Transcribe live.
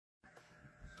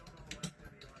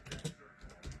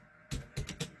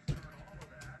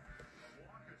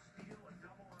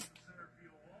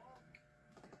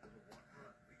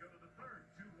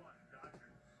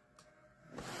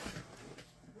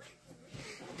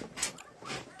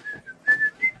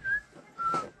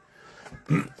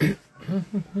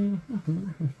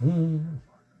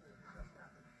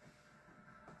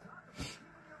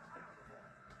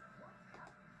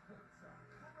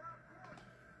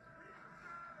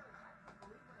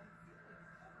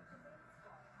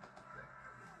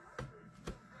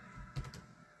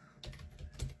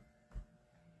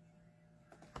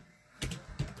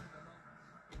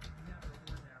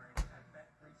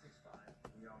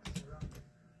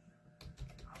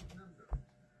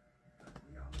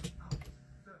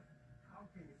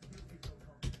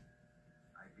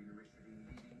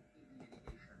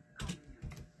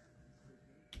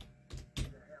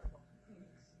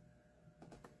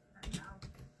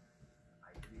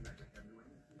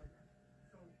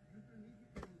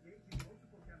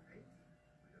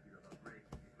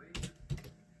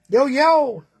Yo,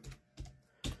 yo.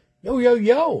 Yo, yo,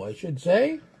 yo, I should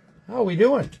say. How are we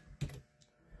doing?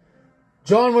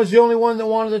 John was the only one that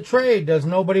wanted to trade. Does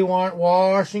nobody want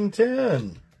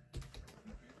Washington?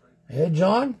 Hey,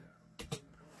 John?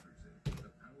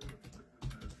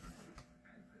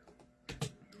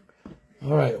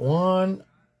 All right, 1,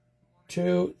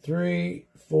 2, 3,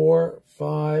 4,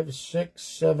 5, 6,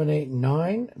 7, 8,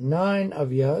 9. 9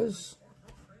 of yas.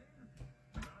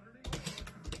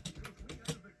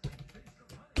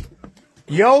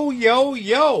 Yo, yo,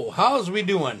 yo. How's we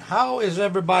doing? How is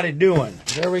everybody doing?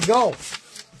 There we go.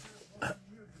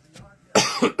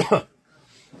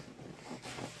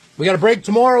 We got a break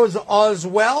tomorrow as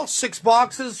well. 6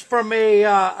 boxes from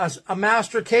a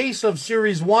master case of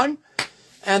Series 1.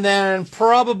 And then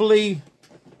probably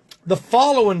the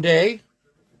following day,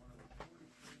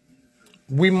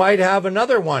 we might have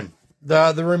another one.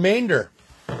 The remainder.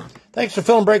 Thanks for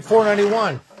filling break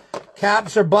 491.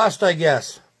 Caps or bust, I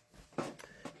guess.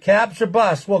 Caps or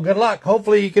bust. Well, good luck.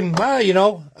 Hopefully you can, well, you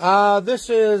know, this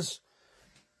is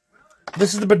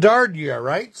the Bedard year,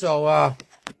 right? So,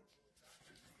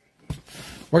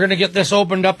 we're going to get this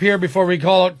opened up here before we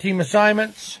call out team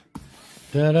assignments.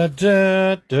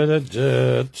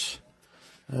 Da-da-da-da-da-da.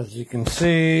 As you can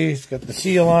see, it's got the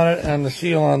seal on it and the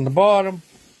seal on the bottom.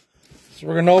 So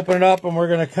we're going to open it up and we're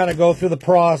going to kind of go through the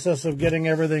process of getting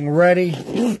everything ready.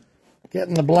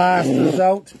 Getting the blasters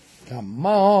out. Come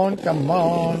on, come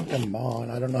on, come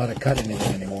on. I don't know how to cut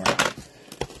anything anymore.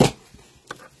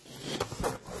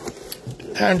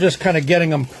 And just kind of getting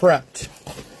them prepped.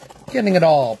 Getting it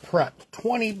all prepped.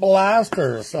 20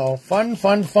 blasters. So fun,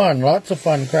 fun, fun. Lots of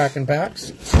fun cracking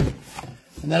packs.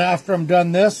 And then after I'm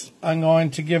done this, I'm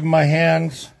going to give my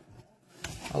hands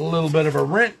a little bit of a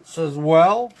rinse as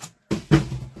well.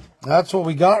 That's what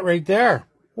we got right there.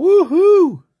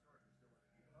 Woohoo!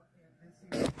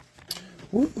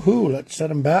 Woohoo! Let's set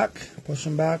them back. Push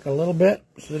them back a little bit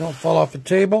so they don't fall off the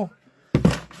table.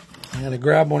 I'm going to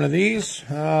grab one of these.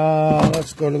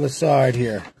 Let's go to the side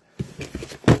here.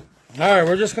 Alright,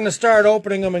 we're just going to start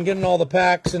opening them and getting all the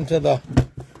packs into the...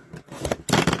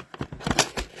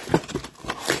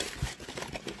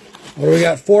 What do we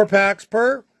got? 4 packs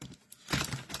per?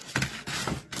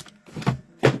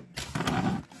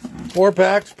 4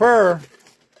 packs per.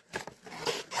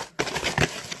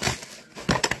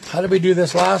 How did we do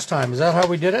this last time? Is that how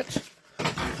we did it?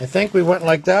 I think we went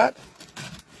like that.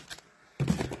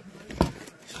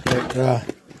 Start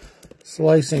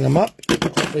slicing them up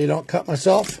so you don't cut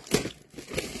myself.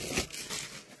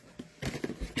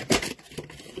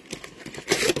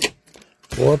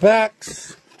 Four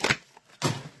packs.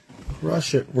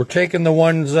 Crush it. We're taking the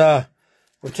ones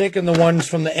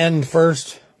from the end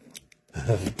first.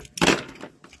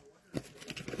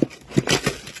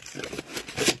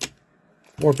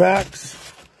 4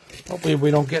 packs. Hopefully we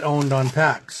don't get owned on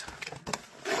packs.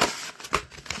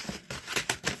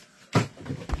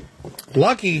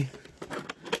 Lucky.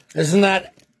 Isn't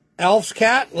that Elf's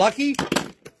cat? Lucky?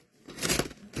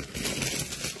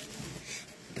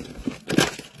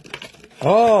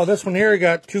 Oh, this one here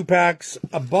got 2 packs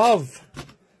above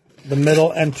the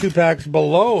middle and 2 packs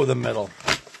below the middle.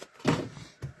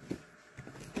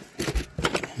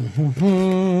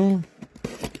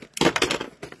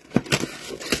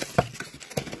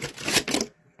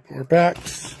 4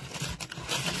 packs.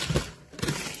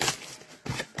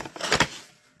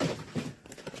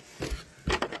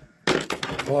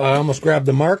 Well, I almost grabbed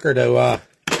the marker to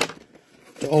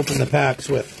open the packs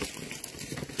with.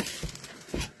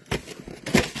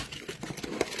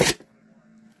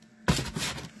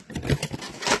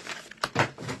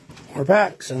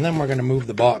 Packs, and then we're going to move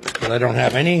the box because I don't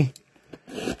have any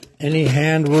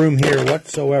hand room here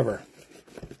whatsoever.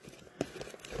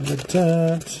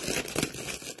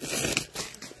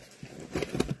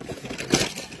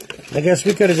 I guess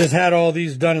we could have just had all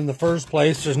these done in the first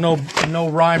place. There's no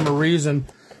rhyme or reason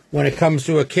when it comes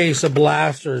to a case of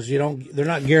blasters. They're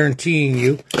not guaranteeing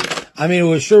you. I mean, it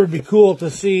would sure be cool to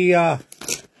see 2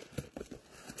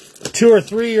 or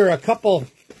 3 or a couple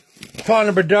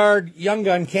Connor Bedard Young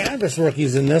Gun Canvas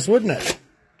rookies in this, wouldn't it?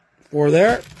 4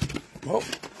 there. Oh.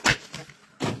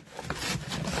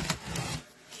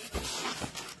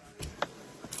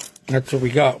 That's what we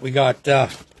got. We got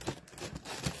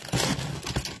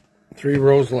 3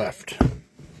 rows left.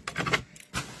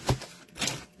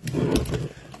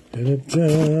 What's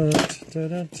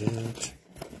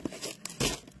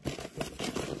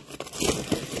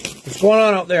going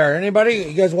on out there? Anybody?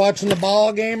 You guys watching the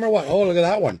ball game or what? Oh, look at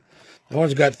that one. That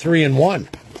one's got 3 and 1.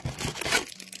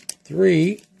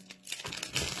 3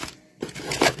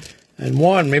 and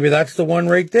 1. Maybe that's the one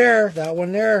right there. That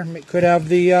one there could have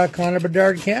the Connor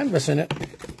Bedard canvas in it.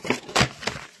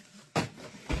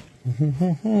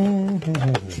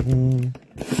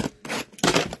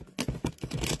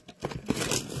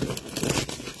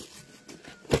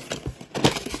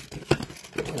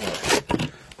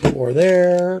 Or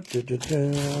there.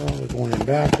 We're going in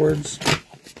backwards.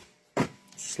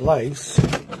 Slice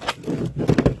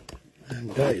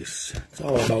and dice. It's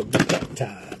all about the cut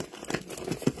time.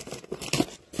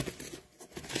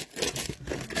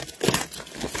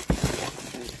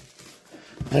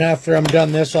 And after I'm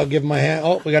done this, I'll give my hand.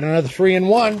 Oh, we got another 3 and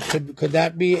 1. Could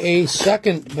that be a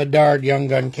second Bedard Young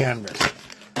Gun canvas?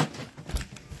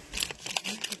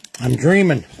 I'm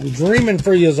dreaming. I'm dreaming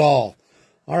for yous all.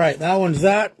 All right, that one's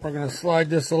that. We're going to slide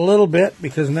this a little bit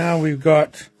because now we've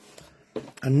got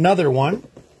another one.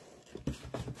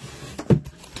 I'm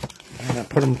going to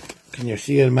put them. Can you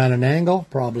see them at an angle?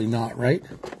 Probably not, right?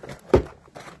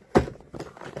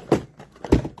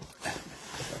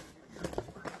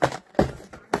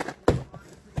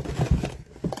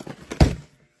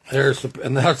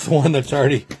 And that's the one that's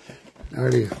already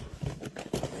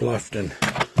fluffed and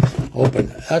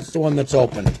open. That's the one that's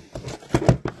open.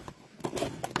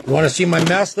 You want to see my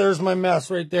mess? There's my mess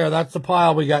right there. That's the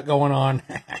pile we got going on.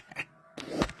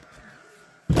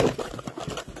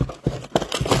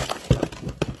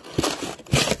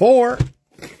 Four.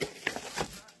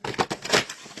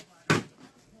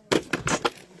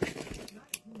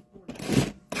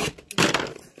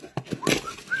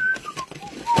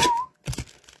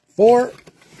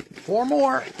 Four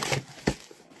more.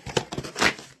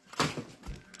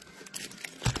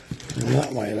 And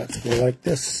that way, let's go like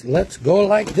this. Let's go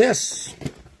like this.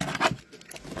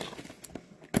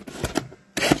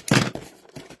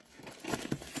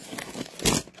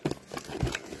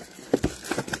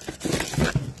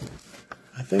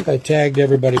 I think I tagged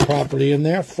everybody properly in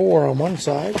there. 4 on one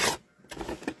side.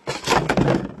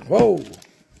 Whoa.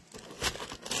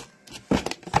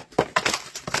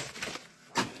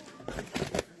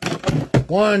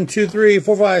 One, two, three,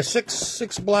 four, five,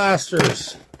 six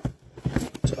blasters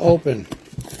to open.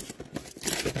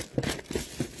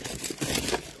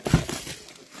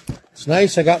 It's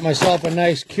nice. I got myself a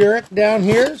nice Keurig down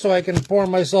here so I can pour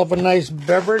myself a nice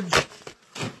beverage.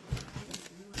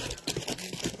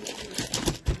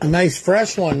 A nice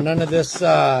fresh one. None of this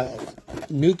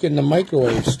nuke in the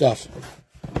microwave stuff.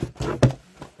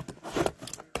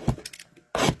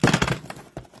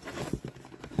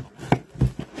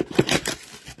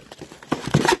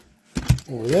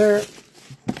 Over there.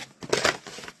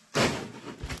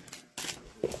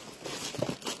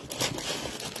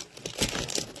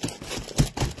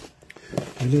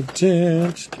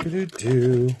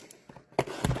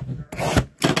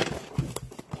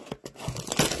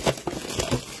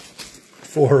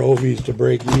 Four Ovies to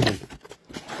break even.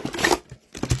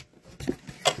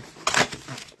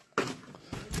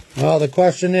 Well, the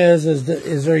question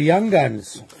is there Young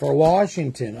Guns for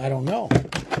Washington? I don't know.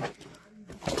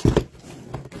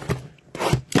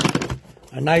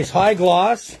 A nice high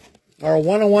gloss or a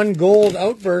 101 gold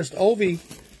outburst Ovi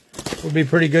would be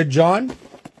pretty good, John.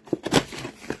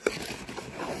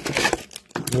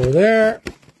 Over there.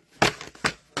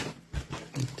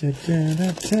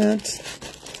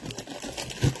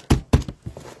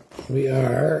 We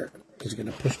are, he's going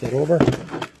to push that over.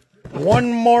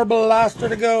 One more blaster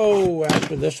to go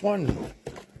after this one.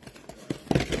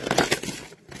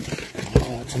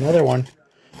 Oh, that's another one.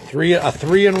 A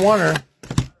 3-and-1er.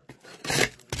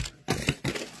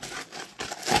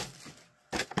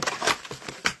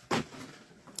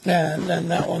 And then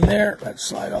that one there. Let's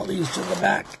slide all these to the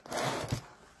back.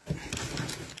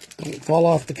 Don't fall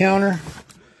off the counter.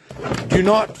 Do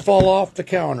not fall off the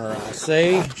counter, I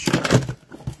say.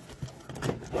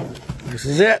 This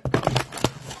is it.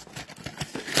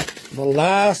 The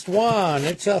last one.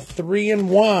 It's a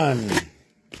 3-and-1.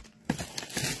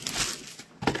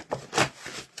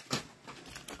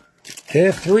 Okay,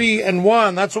 3 and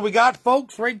 1. That's what we got,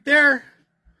 folks, right there.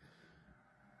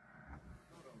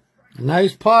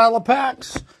 Nice pile of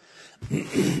packs.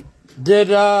 Do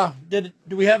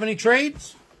we have any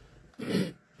trades?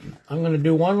 I'm going to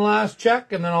do one last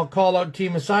check, and then I'll call out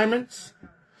team assignments.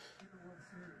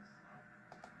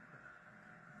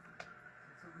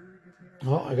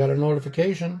 Oh, I got a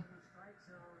notification.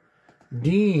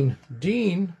 Dean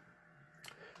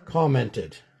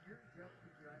commented.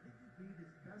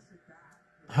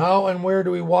 How and where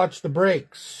do we watch the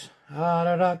breaks?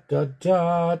 I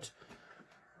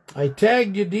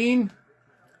tagged you, Dean.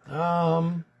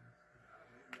 Can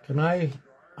I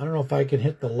don't know if I can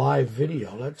hit the live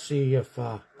video. Let's see if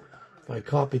I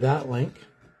copy that link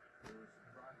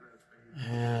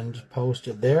and post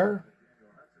it there.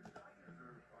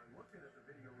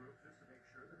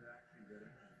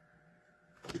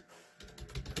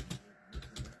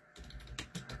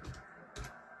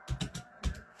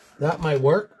 That might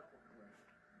work.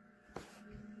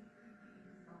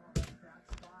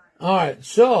 All right,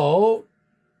 so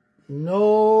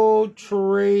no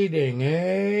trading,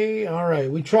 eh? All right,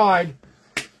 we tried.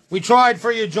 We tried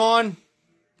for you, John.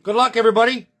 Good luck,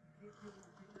 everybody.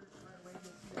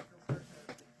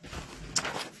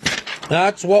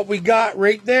 That's what we got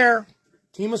right there.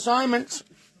 Team assignments.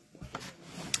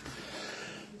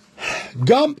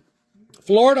 Gump,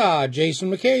 Florida,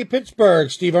 Jason McKay, Pittsburgh,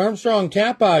 Steve Armstrong,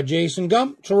 Tampa, Jason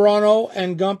Gump, Toronto,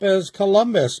 and Gump as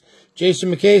Columbus,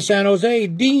 Jason McKay, San Jose,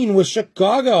 Dean with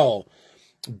Chicago,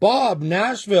 Bob,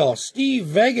 Nashville, Steve,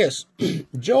 Vegas,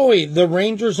 Joey, the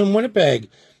Rangers in Winnipeg,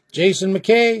 Jason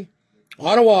McKay,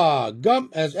 Ottawa,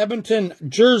 Gump as Edmonton,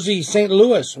 Jersey, St.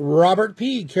 Louis, Robert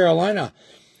P., Carolina,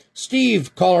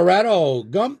 Steve, Colorado,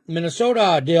 Gump,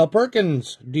 Minnesota, Dale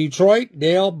Perkins, Detroit,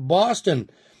 Dale, Boston,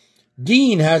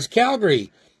 Dean has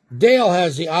Calgary. Dale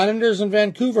has the Islanders in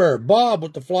Vancouver. Bob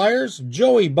with the Flyers.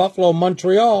 Joey, Buffalo,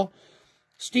 Montreal.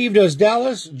 Steve does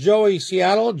Dallas. Joey,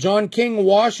 Seattle. John King,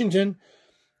 Washington.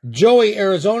 Joey,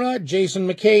 Arizona. Jason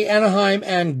McKay, Anaheim.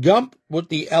 And Gump with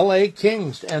the LA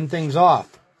Kings to end things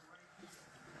off.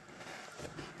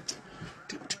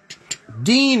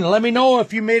 Dean, let me know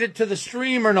if you made it to the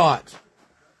stream or not.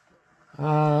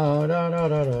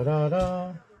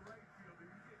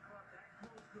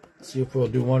 See if we'll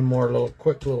do one more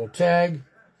quick little tag.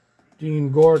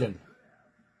 Dean Gordon.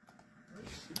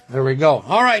 There we go.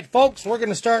 All right, folks, we're going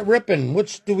to start ripping.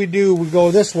 Which do? We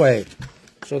go this way,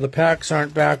 so the packs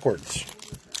aren't backwards.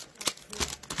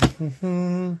 Give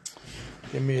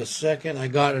me a second. I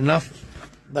got enough.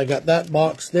 I got that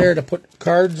box there to put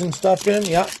cards and stuff in.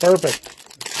 Yeah,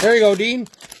 perfect. There you go, Dean.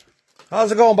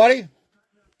 How's it going, buddy?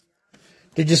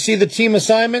 Did you see the team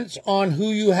assignments on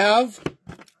who you have?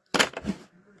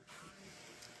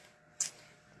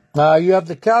 You have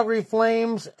the Calgary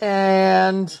Flames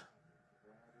and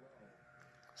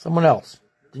someone else.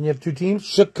 Didn't you have two teams?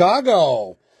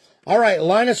 Chicago. All right,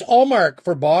 Linus Ullmark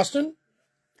for Boston.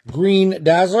 Green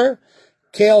Dazzler.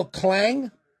 Cale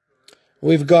Klang.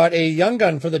 We've got a Young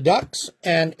Gun for the Ducks.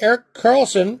 And Eric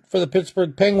Carlson for the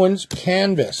Pittsburgh Penguins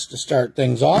canvas to start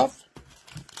things off.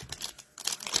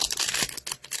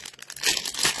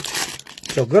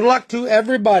 So good luck to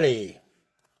everybody.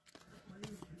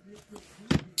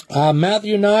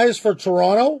 Matthew Nyes for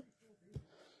Toronto.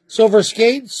 Silver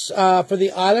Skates for the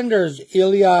Islanders,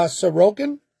 Ilya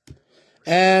Sorokin.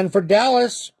 And for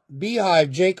Dallas,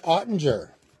 Beehive, Jake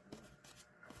Ottinger.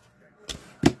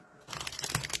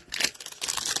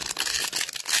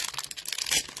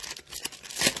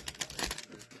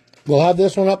 We'll have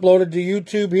this one uploaded to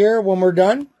YouTube here when we're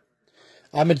done.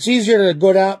 It's easier to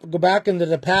go back into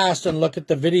the past and look at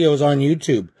the videos on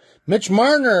YouTube. Mitch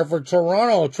Marner for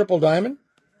Toronto, Triple Diamond.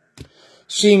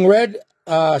 Seeing Red,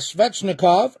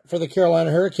 Svechnikov for the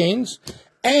Carolina Hurricanes.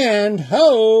 And,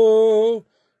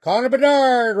 Connor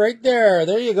Bedard right there.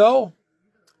 There you go.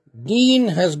 Dean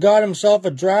has got himself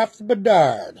a draft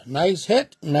Bedard. Nice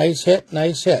hit, nice hit,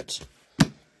 nice hit.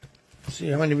 See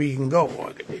how many we can go. Oh,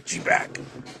 I can get you back.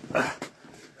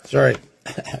 Sorry.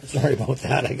 Sorry about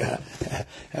that.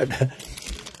 I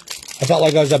felt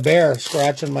like I was a bear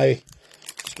scratching my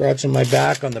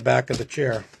back on the back of the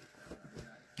chair.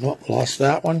 Oh, lost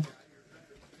that one.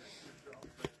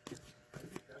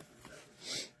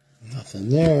 Nothing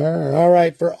there. All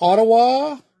right, for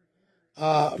Ottawa,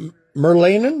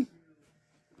 Merlanen.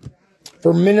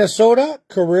 For Minnesota,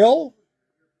 Kirill.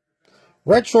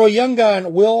 Retro Young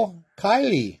Gun, Will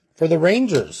Kiley for the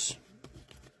Rangers.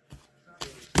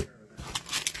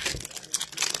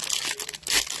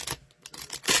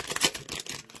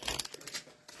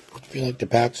 I feel like the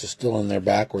packs are still in there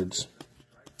backwards.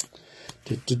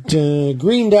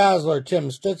 Green Dazzler, Tim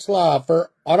Stützle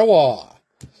for Ottawa.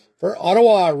 For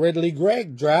Ottawa, Ridley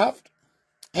Gregg draft.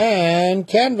 And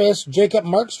Canvas, Jacob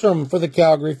Markstrom for the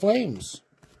Calgary Flames.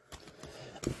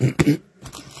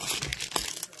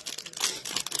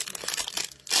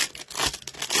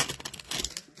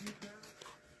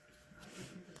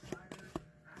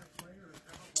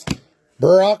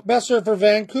 Brock Besser for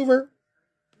Vancouver.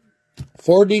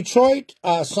 For Detroit,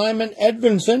 Simon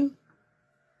Edvinsson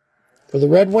for the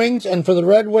Red Wings. And for the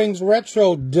Red Wings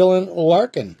Retro, Dylan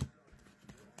Larkin.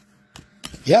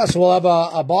 Yeah, so we'll have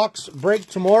a box break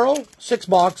tomorrow. 6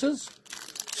 boxes.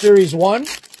 Series 1.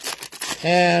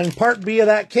 And part B of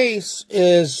that case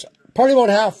is probably about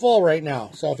half full right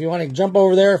now. So if you want to jump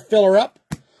over there, fill her up,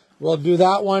 we'll do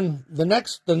that one the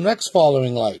next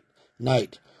following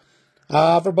night.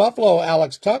 For Buffalo,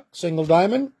 Alex Tuck, single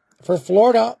diamond. For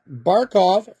Florida,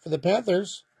 Barkov for the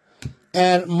Panthers.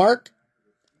 And Mark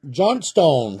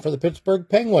Johnstone for the Pittsburgh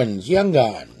Penguins, young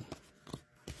gun.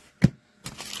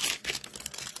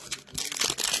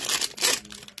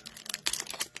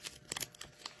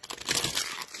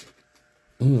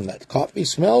 That coffee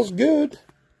smells good.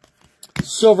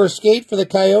 Silver Skate for the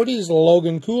Coyotes,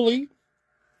 Logan Cooley.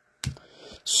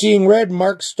 Seeing Red,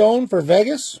 Mark Stone for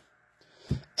Vegas.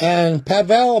 And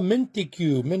Pavel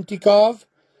Mintikov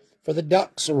for the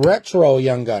Ducks, Retro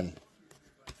young gun.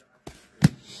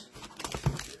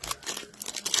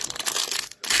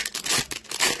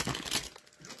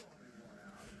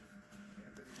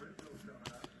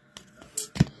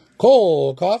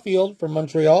 Cole Caulfield for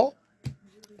Montreal.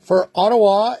 For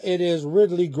Ottawa, it is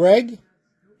Ridley Gregg,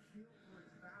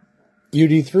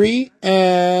 UD3,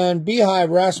 and Beehive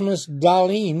Rasmus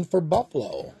Dahlin for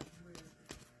Buffalo.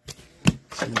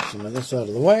 Move some of this out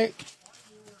of the way.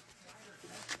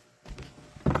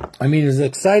 I mean, as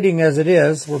exciting as it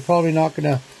is, we're probably not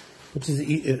going to...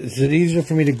 Is it easier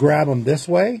for me to grab them this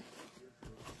way?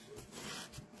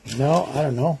 No, I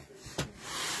don't know.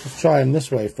 Let's try them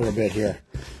this way for a bit here.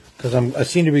 Because I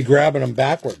seem to be grabbing them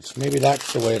backwards. Maybe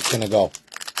that's the way it's going to go.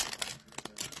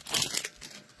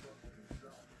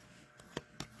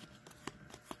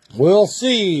 We'll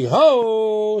see.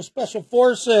 Ho! Special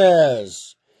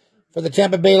Forces. For the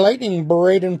Tampa Bay Lightning,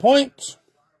 Braden Point.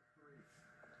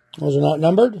 Those are not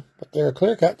numbered, but they're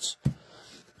clear cuts.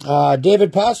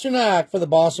 David Pasternak for the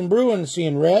Boston Bruins,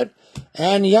 seeing red.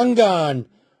 And Young Gun,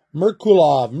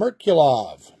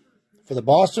 Merkulov for the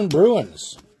Boston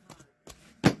Bruins.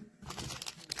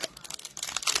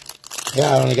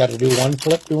 Yeah, I only got to do one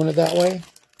flip doing it that way.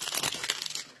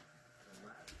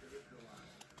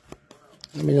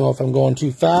 Let me know if I'm going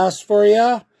too fast for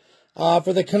you.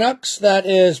 For the Canucks, that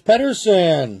is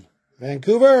Pettersson,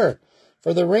 Vancouver.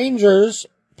 For the Rangers,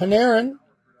 Panarin,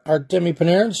 Artemi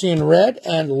Panarin, seeing red.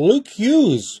 And Luke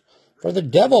Hughes for the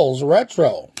Devils,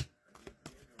 Retro.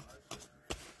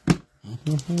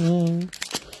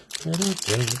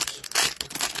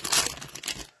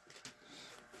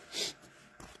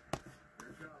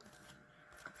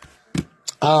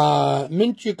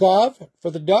 Mintyukov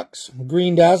for the Ducks,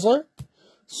 Green Dazzler.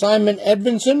 Simon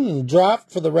Edvinsson, draft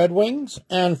for the Red Wings.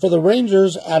 And for the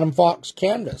Rangers, Adam Fox,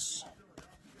 canvas.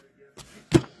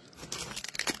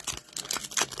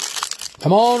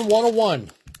 Come on, 101.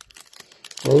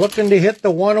 We're looking to hit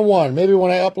the 101. Maybe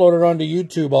when I upload it onto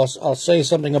YouTube, I'll say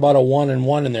something about a 1 and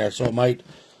 1 in there, so it might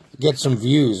get some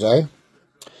views, eh?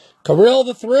 Kirill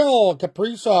the Thrill,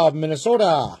 Kaprizov,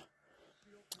 Minnesota.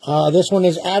 This one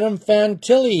is Adam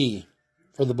Fantilli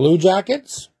for the Blue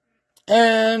Jackets.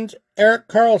 And Erik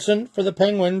Karlsson for the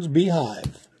Penguins,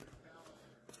 Beehive.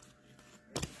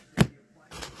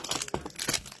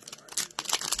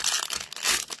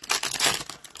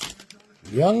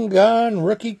 Young Gun,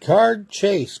 rookie card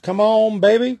chase. Come on,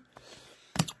 baby.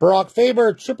 Brock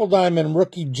Faber, Triple Diamond,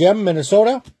 rookie gem,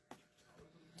 Minnesota.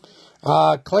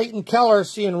 Clayton Keller,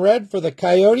 seeing red for the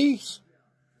Coyotes.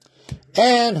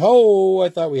 And, I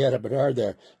thought we had a Bedard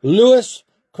there. Louis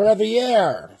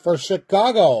Crevier for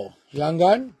Chicago. Young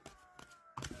Gun.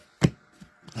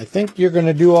 I think you're going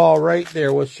to do all right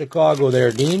there with Chicago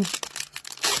there, Dean.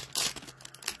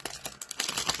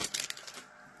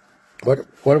 What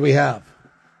do we have?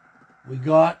 We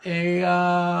got a,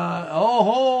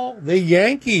 the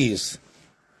Yankees.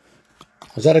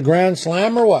 Was that a Grand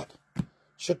Slam or what?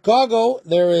 Chicago,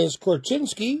 there is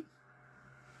Korchinski.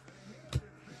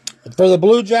 For the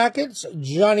Blue Jackets,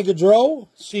 Johnny Gaudreau,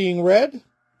 seeing red.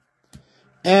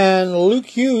 And Luke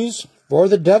Hughes for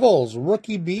the Devils,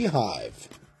 rookie Beehive.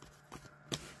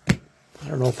 I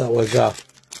don't know if that was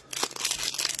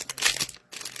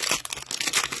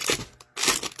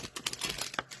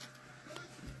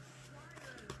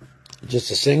just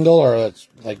a single, or it's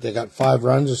like they got 5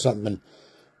 runs or something.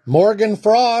 Morgan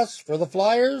Frost for the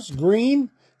Flyers, green.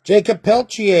 Jacob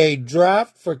Peltier,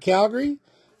 draft for Calgary.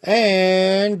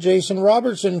 And Jason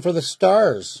Robertson for the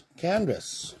Stars,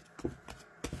 canvas.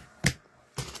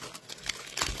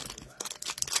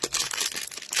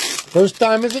 First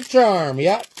time is a charm,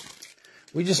 yeah.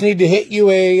 We just need to hit you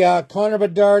a Connor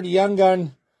Bedard Young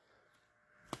Gun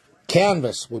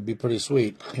canvas would be pretty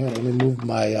sweet. Here, let me move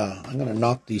my, I'm going to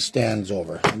knock these stands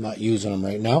over. I'm not using them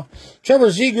right now. Trevor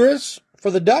Zegras for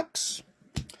the Ducks.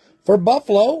 For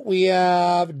Buffalo, we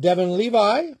have Devin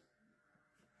Levi.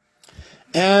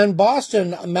 And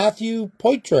Boston, Matthew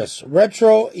Poitras,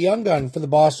 retro Young Gun for the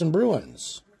Boston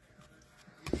Bruins.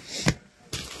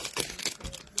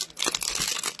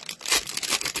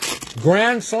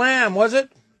 Grand Slam, was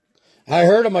it? I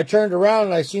heard him. I turned around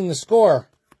and I seen the score.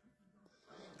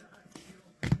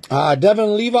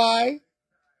 Devin Levi,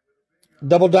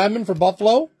 double diamond for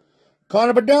Buffalo.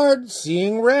 Connor Bedard,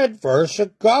 seeing red for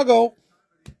Chicago.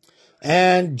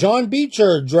 And John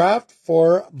Beecher, draft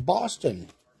for Boston.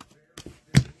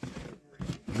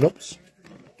 Whoops.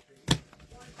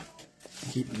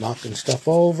 Keep knocking stuff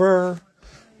over.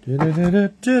 Alright,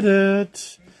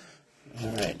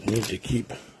 I need to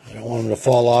keep, I don't want them to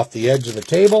fall off the edge of the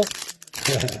table.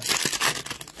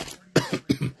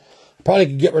 Probably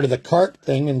could get rid of the cart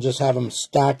thing and just have them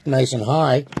stacked nice and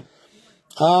high.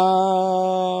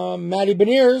 Matty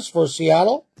Beniers for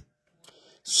Seattle.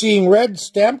 Seeing red,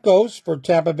 Stamkos for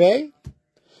Tampa Bay.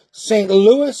 St.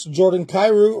 Louis, Jordan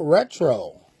Kyrou,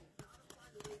 retro.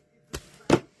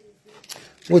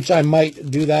 Which I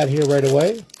might do that here right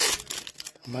away.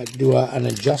 I might do an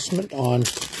adjustment on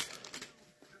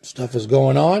stuff is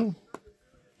going on.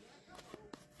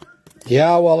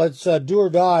 Yeah, well, it's a do or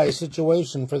die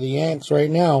situation for the Yanks right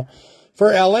now.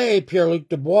 For LA, Pierre-Luc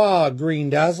Dubois, green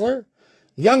Dazzler.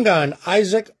 Young Gun,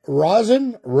 Isaac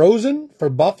Rosen for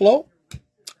Buffalo.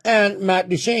 And Matt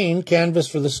Duchene, canvas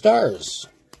for the Stars.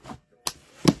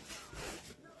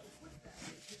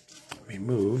 Let me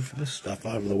move this stuff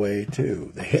out of the way,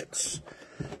 too. The hits.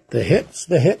 The hits,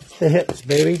 the hits, the hits,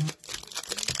 baby.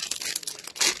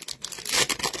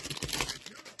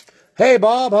 Hey,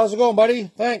 Bob. How's it going, buddy?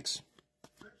 Thanks.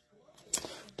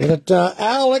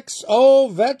 Alex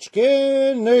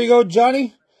Ovechkin. There you go,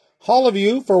 Johnny. All of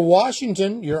you for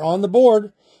Washington. You're on the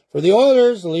board. For the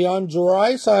Oilers, Leon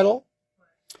Draisaitl.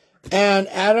 And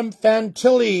Adam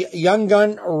Fantilli, Young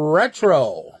Gun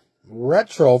retro.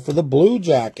 Retro for the Blue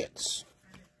Jackets.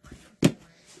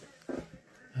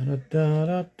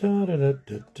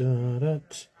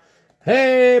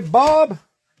 Hey, Bob.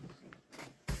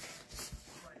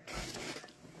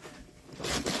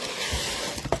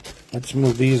 Let's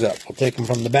move these up. We'll take them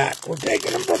from the back. We're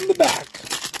taking them from the back.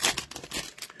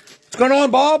 What's going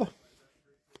on, Bob?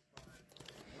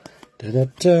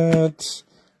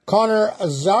 Connor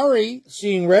Azari,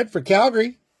 seeing red for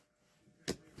Calgary.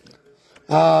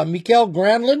 Mikael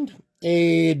Granlund,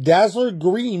 a Dazzler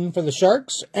green for the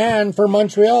Sharks. And for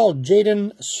Montreal,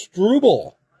 Jaden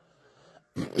Struble.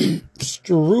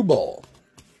 Struble.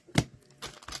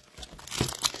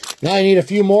 Now I need a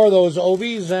few more of those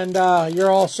Ovies, and you're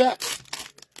all set.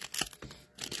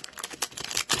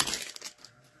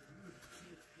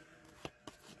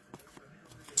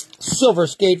 Silver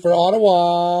Skate for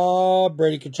Ottawa,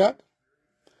 Brady Tkachuk.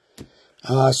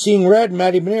 Seeing red,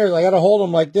 Matty Beniers. I got to hold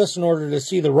them like this in order to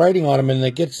see the writing on them, and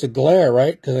it gets the glare,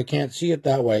 right? Because I can't see it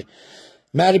that way.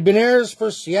 Matty Beniers for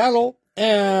Seattle,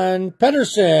 and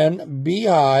Pedersen,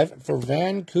 Beehive for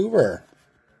Vancouver.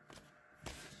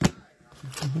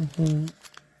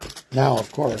 Now,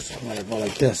 of course, I'm going to go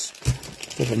like this.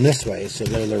 Flip them this way so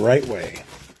they're the right way.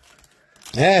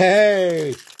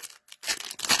 Hey!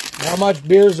 How much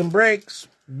beers and breaks?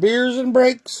 Beers and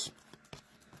breaks.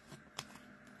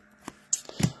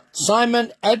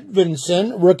 Simon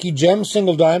Edvinsson, rookie gem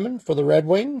single diamond for the Red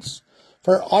Wings.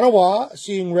 For Ottawa,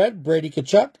 seeing red, Brady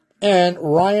Tkachuk. And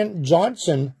Ryan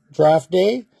Johnson, draft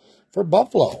day for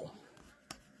Buffalo.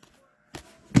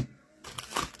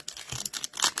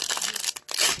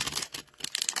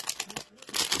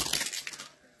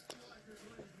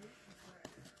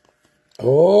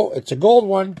 Oh, it's a gold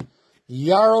one.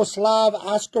 Yaroslav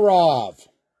Askarov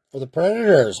for the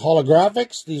Predators.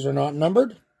 Holographics. These are not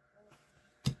numbered.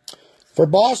 For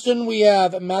Boston, we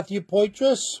have Matthew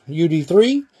Poitras,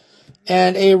 UD3.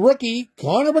 And a rookie,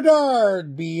 Connor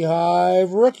Bedard,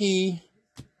 Beehive rookie.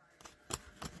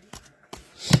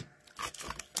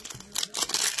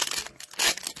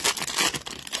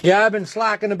 Yeah, I've been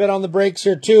slacking a bit on the breaks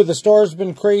here, too. The store's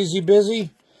been crazy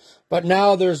busy. But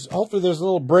now hopefully there's a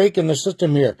little break in the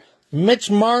system here. Mitch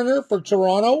Marner for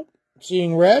Toronto,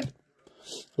 seeing red.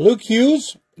 Luke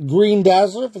Hughes, Green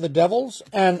Dazzler for the Devils,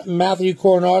 and Matthew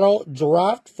Coronado,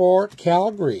 Draft for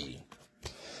Calgary.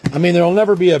 I mean, there'll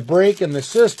never be a break in the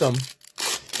system.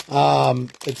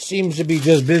 It seems to be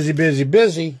just busy, busy,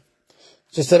 busy.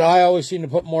 It's just that I always seem to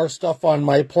put more stuff on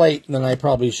my plate than I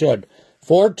probably should.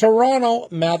 For Toronto,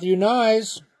 Matthew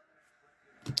Nyes.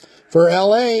 For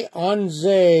LA,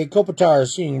 Anze Kopitar,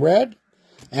 seeing red.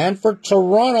 And for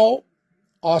Toronto,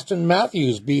 Austin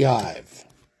Matthews, Beehive.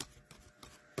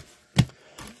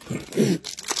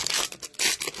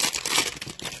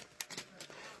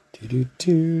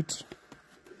 Toot.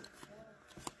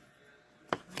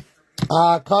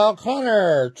 Kyle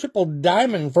Connor, triple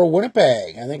diamond for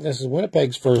Winnipeg. I think this is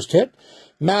Winnipeg's first hit.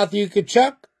 Matthew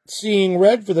Tkachuk, seeing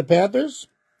red for the Panthers.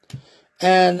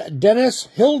 And Dennis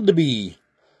Hildeby,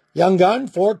 young gun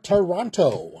for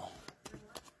Toronto.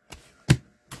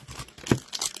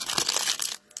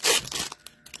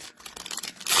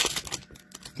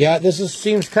 Yeah,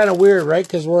 seems kind of weird, right?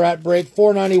 Because we're at break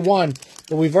 491,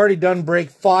 but we've already done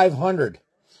break 500.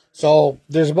 So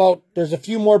there's a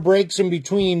few more breaks in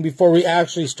between before we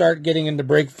actually start getting into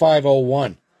break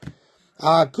 501.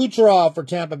 Kucherov for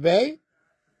Tampa Bay.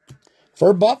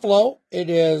 For Buffalo, it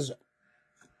is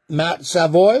Matt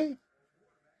Savoy.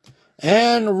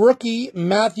 And rookie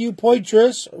Matthew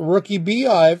Poitras, rookie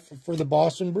Beehive for the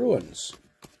Boston Bruins.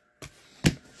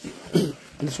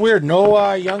 It's weird,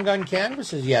 no Young Gun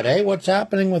canvases yet, eh? What's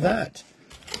happening with that?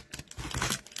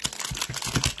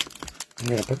 I'm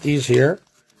going to put these here.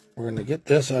 We're going to get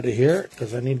this out of here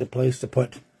because I need a place to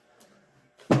put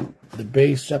the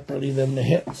base separately than the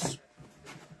hits.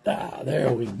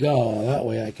 There we go. That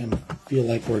way I can feel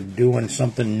like we're doing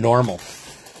something normal.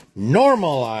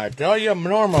 Normal, I tell you,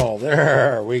 normal.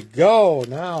 There we go.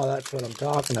 Now that's what I'm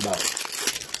talking about.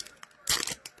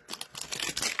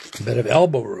 A bit of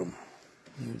elbow room.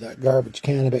 Move that garbage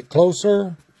can a bit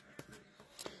closer.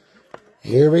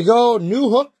 Here we go. New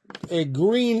hook, a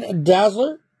Green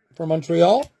Dazzler for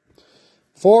Montreal.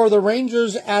 For the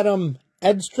Rangers, Adam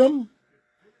Edstrom,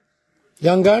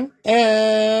 young gun.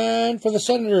 And for the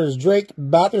Senators, Drake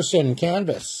Batherson,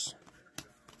 canvas.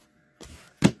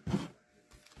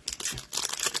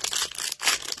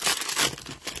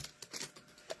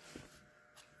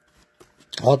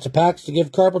 Lots of packs to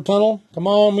give Carpal Tunnel. Come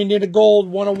on, we need a gold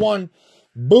 101.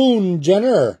 Boone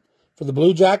Jenner for the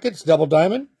Blue Jackets, double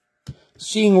diamond.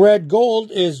 Seeing red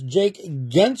gold is Jake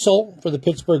Gensel for the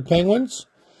Pittsburgh Penguins.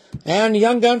 And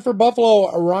young gun for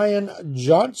Buffalo, Ryan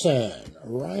Johnson.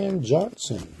 Ryan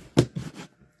Johnson.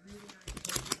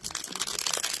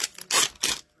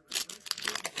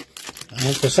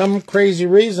 And for some crazy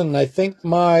reason, I think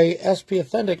my SP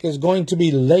Authentic is going to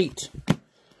be late.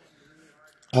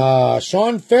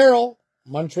 Sean Farrell,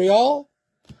 Montreal.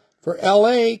 For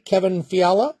LA, Kevin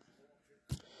Fiala.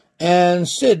 And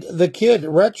Sid the Kid,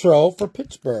 retro for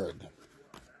Pittsburgh.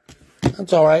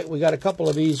 That's all right. We got a couple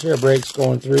of these here breaks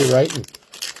going through, right? And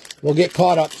we'll get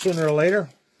caught up sooner or later.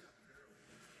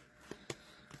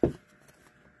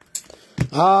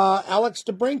 Alex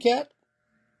DeBrincat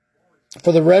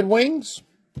for the Red Wings.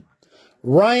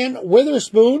 Ryan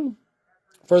Witherspoon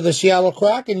for the Seattle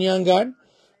Kraken, young gun.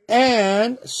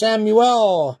 And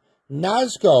Samuel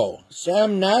Nazco.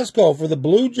 Sam Nazco for the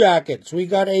Blue Jackets. We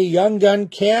got a young gun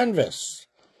canvas.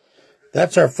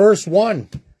 That's our first one.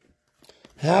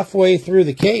 Halfway through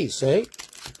the case, eh?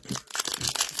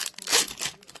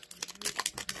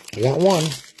 We got one.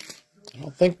 I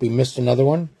don't think we missed another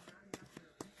one.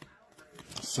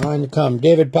 Sign to come.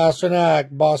 David Pasternak,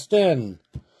 Boston.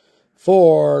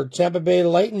 For Tampa Bay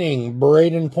Lightning,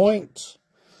 Braden Point.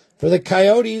 For the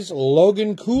Coyotes,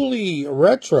 Logan Cooley,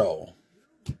 retro.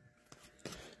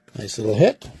 Nice little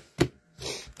hit.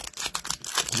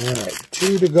 All right,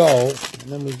 2 to go.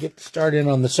 And then we get started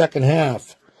on the second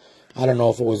half. I don't know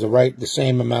if it was the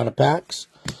same amount of packs.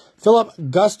 Philip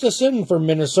Gustafson for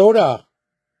Minnesota.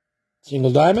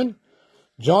 Single diamond.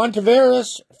 John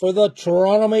Tavares for the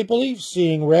Toronto Maple Leafs,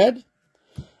 seeing red.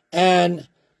 And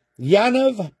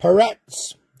Yaniv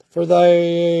Peretz for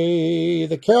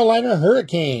the Carolina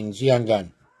Hurricanes, young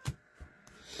gun.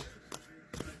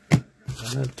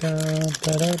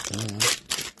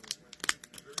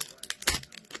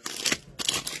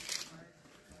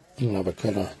 You know, but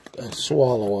a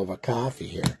swallow of a coffee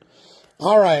here.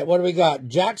 All right, what do we got?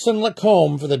 Jackson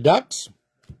Lacombe for the Ducks.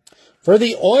 For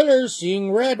the Oilers,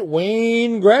 seeing red,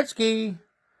 Wayne Gretzky.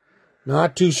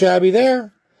 Not too shabby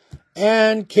there.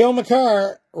 And Cale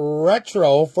Makar,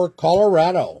 retro for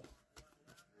Colorado.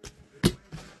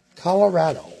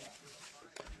 Colorado.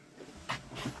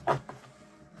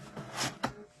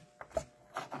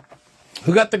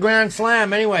 Who got the Grand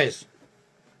Slam anyways?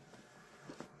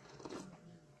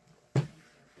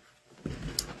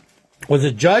 Was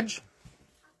it Judge?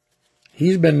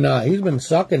 He's been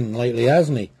sucking lately,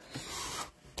 hasn't he?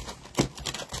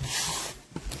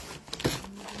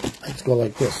 Let's go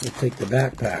like this. Let's take the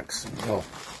backpacks. Oh.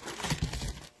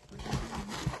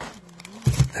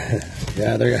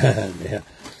 Yeah, yeah.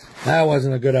 That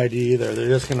wasn't a good idea either. They're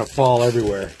just going to fall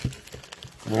everywhere.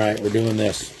 All right, we're doing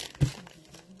this.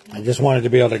 I just wanted to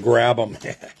be able to grab them.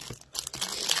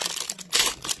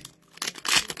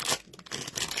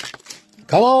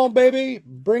 Come on, baby.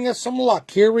 Bring us some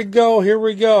luck. Here we go. Here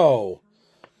we go.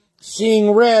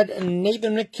 Seeing Red and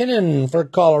Nathan McKinnon for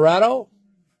Colorado.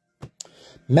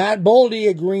 Matt Boldy,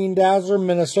 a Green Dazzler,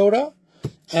 Minnesota.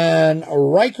 And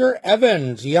Riker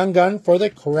Evans, Young Gun for the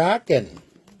Kraken.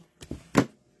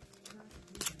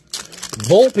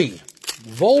 Volpe.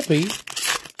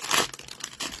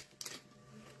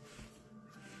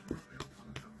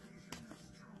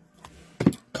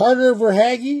 Carter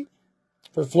Verhaeghe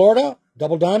for Florida,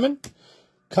 double diamond.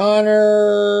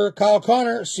 Kyle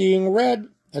Connor, Seeing Red.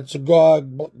 That's a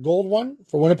gold one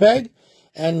for Winnipeg.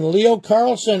 And Leo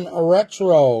Carlson, a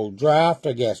retro. Draft,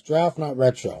 I guess. Draft, not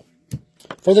retro.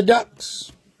 For the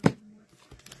Ducks.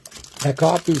 That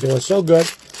coffee was so good.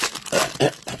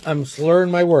 I'm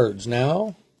slurring my words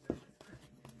now.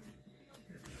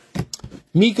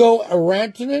 Mikko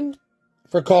Rantanen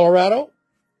for Colorado.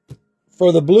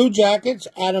 For the Blue Jackets,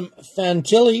 Adam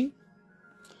Fantilli.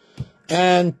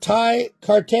 And Ty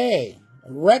Carte,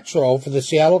 retro for the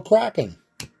Seattle Kraken.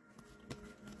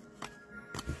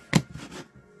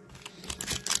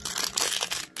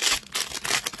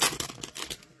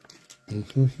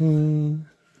 When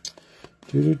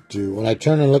I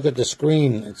turn and look at the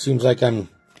screen, it seems like I'm...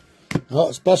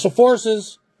 Oh, Special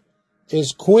Forces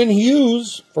is Quinn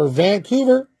Hughes for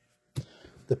Vancouver.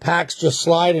 The packs just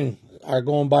slide and are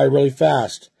going by really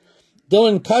fast.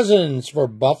 Dylan Cousins for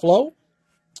Buffalo.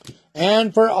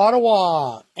 And for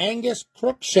Ottawa, Angus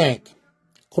Crookshank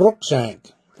for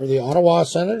the Ottawa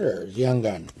Senators, Young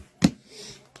Gun.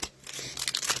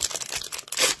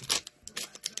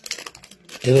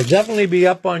 It'll definitely be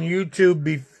up on YouTube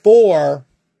before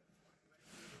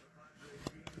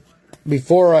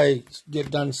I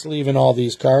get done sleeving all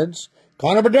these cards.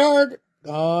 Connor Bedard,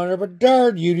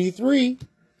 UD3.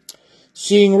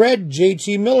 Seeing Red,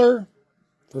 JT Miller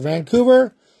for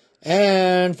Vancouver.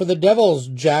 And for the Devils,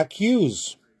 Jack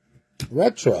Hughes,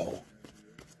 retro.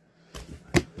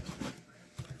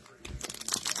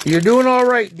 You're doing all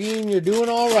right, Dean. You're doing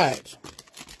all right.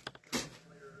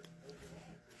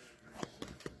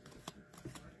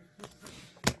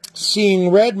 Seeing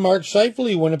Red, Mark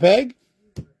Scheifele, Winnipeg.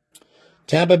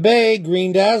 Tampa Bay,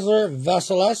 Green Dazzler,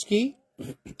 Vasilevsky.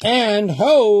 And,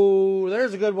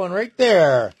 there's a good one right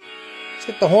there. Let's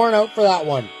get the horn out for that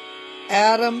one.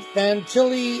 Adam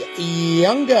Fantilli,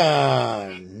 Young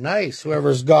Gun. Nice.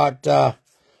 Whoever's got the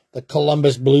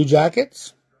Columbus Blue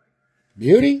Jackets.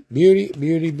 Beauty.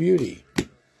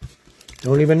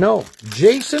 Don't even know.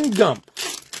 Jason Gump.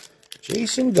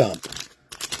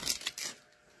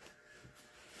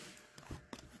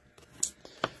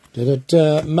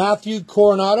 Matthew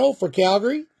Coronado for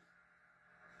Calgary.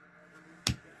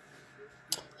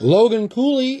 Logan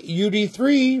Cooley,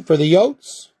 UD3 for the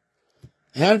Yotes.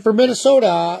 And for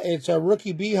Minnesota, it's a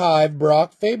rookie beehive,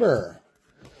 Brock Faber.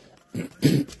 I'll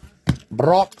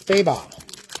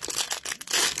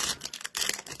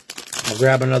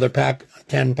grab another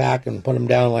 10 pack, and put them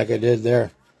down like I did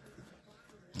there.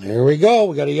 There we go.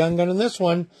 We got a Young Gun in this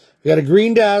one. We got a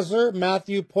Green Dazzler,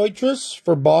 Matthew Poitras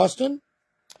for Boston.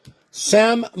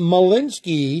 Sam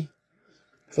Malinsky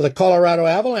for the Colorado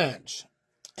Avalanche.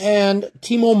 And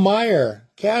Timo Meier,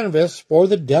 canvas for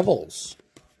the Devils.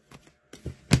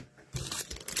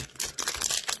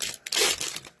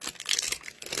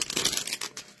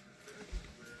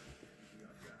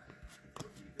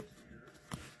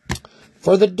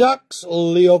 For the Ducks,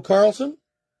 Leo Carlson.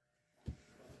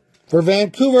 For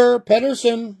Vancouver,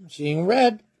 Pedersen, Seeing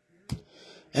Red.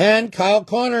 And Kyle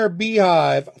Connor,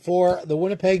 Beehive for the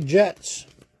Winnipeg Jets.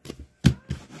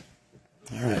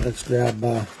 All right, let's grab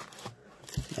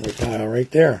another pile right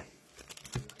there.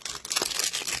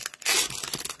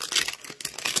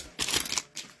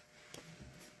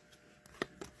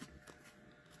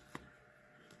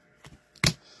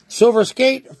 Silver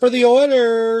Skate for the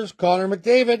Oilers, Connor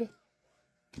McDavid.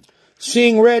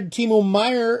 Seeing Red, Timo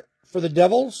Meier for the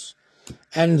Devils.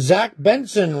 And Zach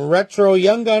Benson, retro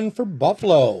Young Gun for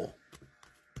Buffalo.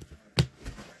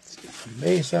 Let's get some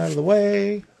base out of the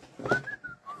way.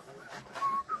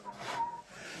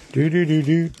 I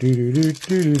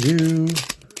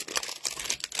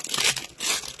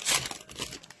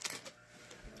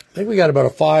think we got about a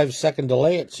 5-second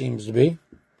delay, it seems to be.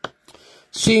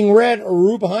 Seeing red,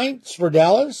 Rube Heinz for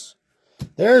Dallas.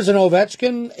 There's an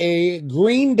Ovechkin, a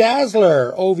Green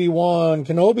Dazzler, Obi-Wan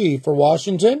Kenobi for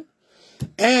Washington.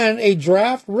 And a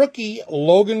draft rookie,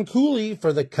 Logan Cooley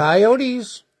for the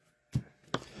Coyotes.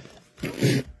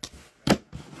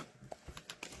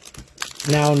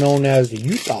 Now known as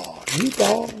Utah.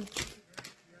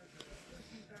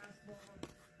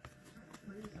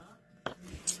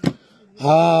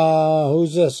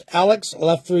 Who's this? Alex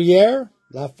Lafreniere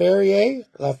for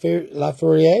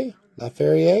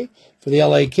the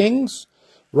LA Kings.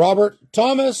 Robert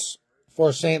Thomas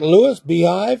for St. Louis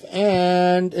Beehive.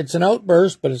 And it's an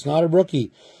outburst, but it's not a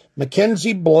rookie.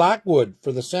 Mackenzie Blackwood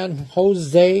for the San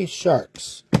Jose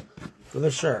Sharks. For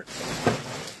the Sharks.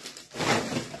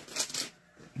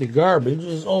 The garbage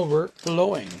is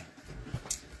overflowing.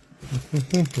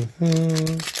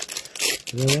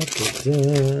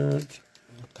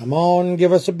 Come on,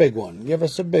 give us a big one. Give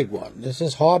us a big one. This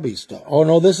is hobby stuff. Oh,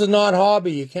 no, this is not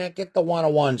hobby. You can't get the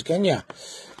one-on-ones, can you?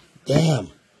 Damn.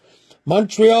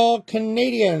 Montreal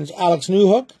Canadiens, Alex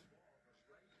Newhook.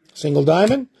 Single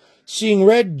diamond. Seeing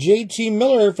red, JT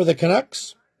Miller for the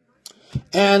Canucks.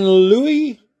 And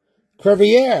Louis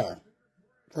Crevier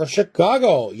for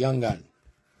Chicago, young gun.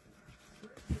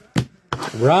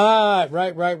 Right.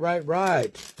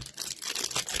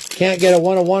 Can't get a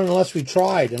one-on-one unless we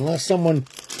tried. Unless someone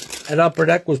at Upper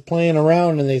Deck was playing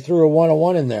around and they threw a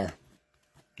one-on-one in there.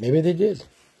 Maybe they did.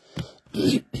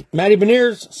 Matty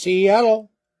Beniers, Seattle.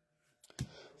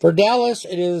 For Dallas,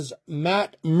 it is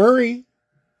Matt Murray.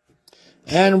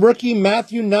 And rookie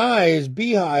Matthew Nyes,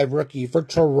 Beehive rookie for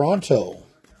Toronto.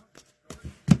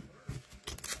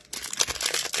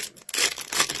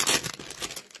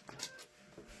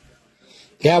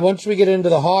 Yeah, once we get into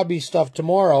the hobby stuff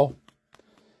tomorrow,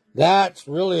 that's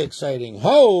really exciting.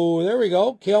 Oh, there we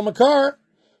go. Cale Makar,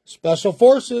 Special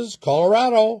Forces,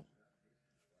 Colorado.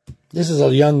 This is a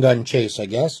young gun chase, I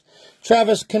guess.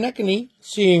 Travis Konechny,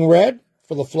 Seeing Red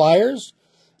for the Flyers.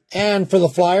 And for the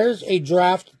Flyers, a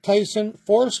draft Tyson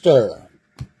Forster.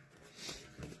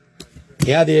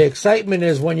 Yeah, the excitement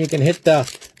is when you can hit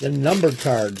the numbered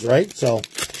cards, right? So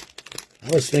I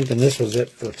was thinking this was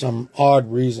it for some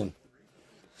odd reason.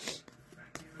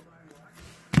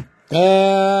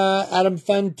 Adam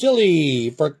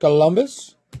Fantilli for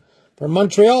Columbus. For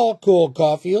Montreal, Cole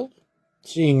Caulfield,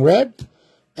 Seeing Red.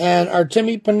 And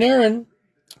Artemi Panarin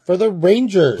for the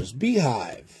Rangers,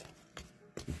 Beehive.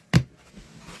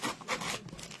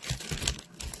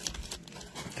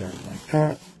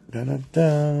 Yeah,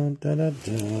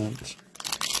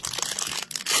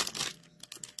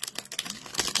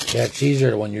 it's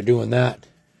easier when you're doing that.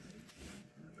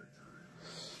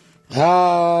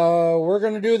 We're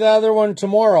going to do the other one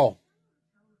tomorrow.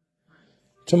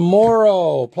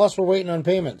 Plus, we're waiting on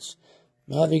payments.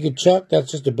 Now, if you could check,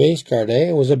 that's just a base card, eh?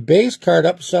 It was a base card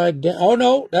upside down. Oh,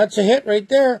 no, that's a hit right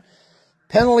there.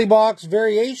 Penalty box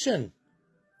variation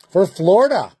for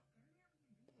Florida.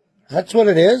 That's what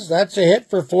it is. That's a hit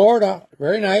for Florida.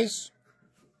 Very nice.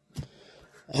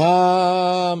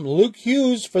 Luke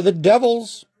Hughes for the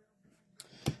Devils.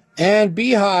 And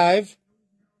Beehive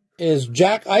is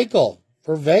Jack Eichel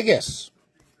for Vegas.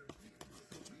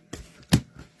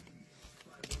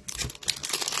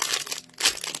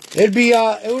 It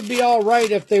would be all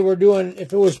right if they were doing,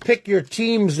 if it was pick your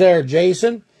teams there,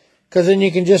 Jason, because then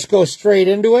you can just go straight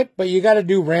into it. But you got to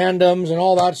do randoms and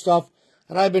all that stuff.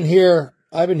 And I've been here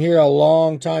a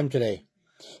long time today.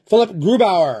 Philip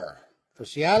Grubauer for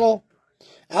Seattle.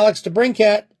 Alex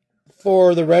DeBrincat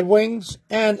for the Red Wings.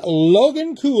 And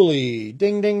Logan Cooley,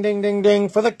 ding, ding, ding, ding, ding,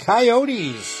 for the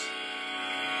Coyotes.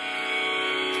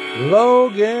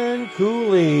 Logan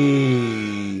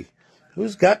Cooley.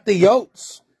 Who's got the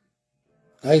Yotes?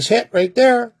 Nice hit right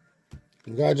there.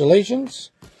 Congratulations.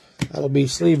 That'll be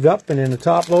sleeved up and in the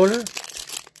top loader.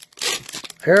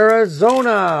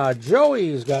 Arizona.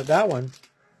 Joey's got that one.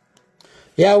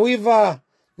 Yeah, we've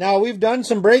done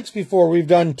some breaks before. We've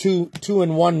done two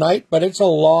in one night, but it's a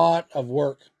lot of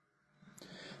work.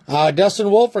 Dustin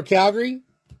Wolf for Calgary.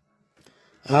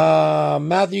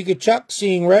 Matthew Tkachuk,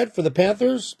 Seeing Red for the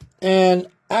Panthers. And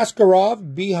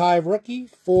Askarov, Beehive rookie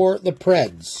for the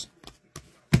Preds.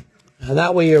 And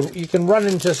that way you can run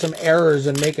into some errors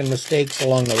and making mistakes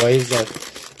along the way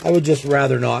that I would just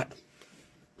rather not.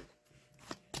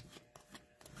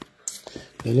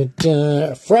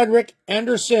 Frederick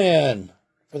Anderson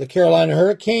for the Carolina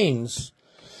Hurricanes.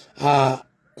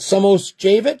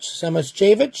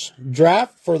 Samoschevich,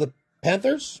 draft for the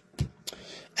Panthers.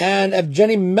 And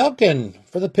Evgeny Malkin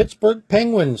for the Pittsburgh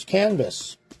Penguins,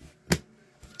 canvas.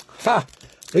 Ha!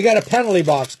 We got a penalty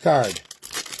box card.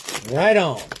 Right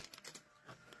on.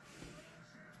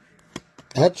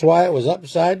 That's why it was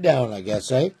upside down, I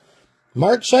guess, eh?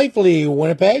 Mark Scheifele,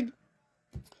 Winnipeg.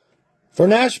 For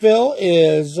Nashville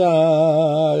is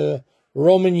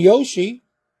Roman Yoshi.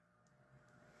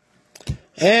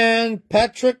 And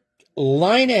Patrick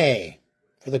Laine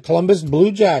for the Columbus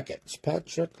Blue Jackets.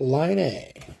 Patrick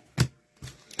Laine.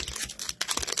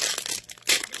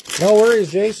 No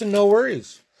worries, Jason, no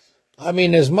worries. I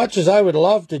mean, as much as I would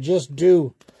love to just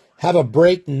have a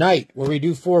break night where we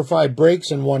do 4 or 5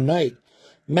 breaks in one night.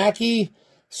 Mackie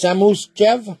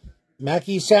Samuschev,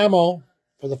 Mackie Samo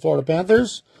for the Florida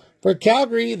Panthers. For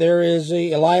Calgary, there is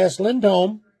Elias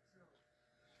Lindholm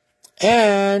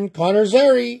and Connor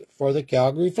Zary for the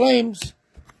Calgary Flames.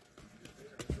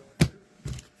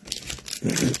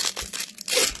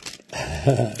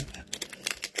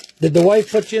 Did the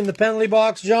wife put you in the penalty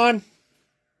box, John?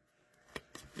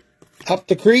 Up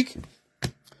the creek?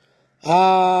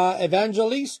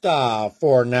 Evangelista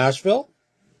for Nashville.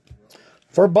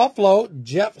 For Buffalo,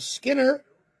 Jeff Skinner.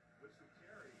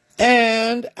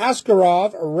 And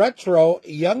Askarov Retro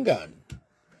Young Gun.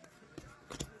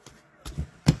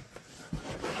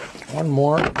 One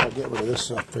more. I'll get rid of this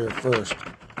stuff here first.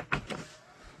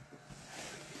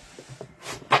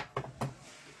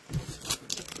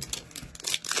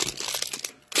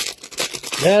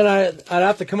 Then I'd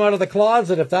have to come out of the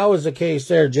closet if that was the case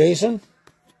there, Jason.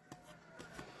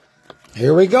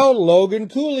 Here we go. Logan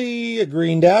Cooley, a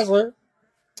Green Dazzler.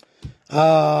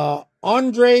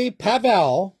 Andre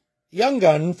Pavel, Young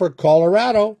Gun for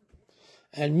Colorado.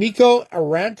 And Mikko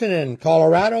Rantanen,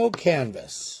 Colorado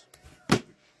Canvas.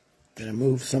 Gonna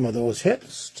move some of those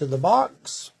hits to the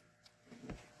box.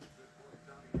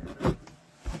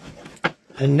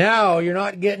 And now you're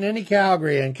not getting any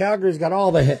Calgary, and Calgary's got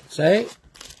all the hits, eh?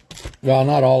 Well,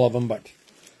 not all of them, but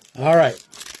all right.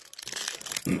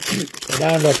 We're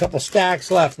down to a couple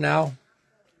stacks left now.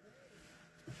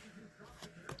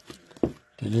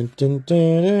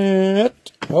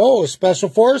 Oh, Special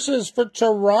Forces for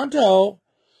Toronto.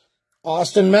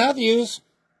 Austin Matthews.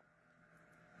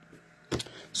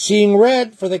 Seeing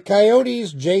Red for the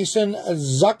Coyotes, Jason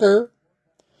Zucker.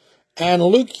 And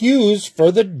Luke Hughes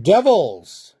for the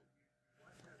Devils.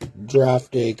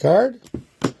 Draft day card.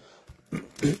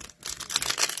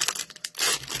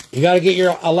 You got to get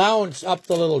your allowance up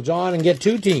the little, John, and get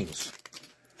 2 teams.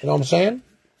 You know what I'm saying?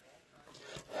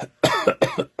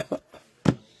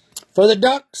 For the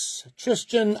Ducks,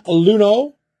 Tristan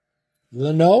Luneau.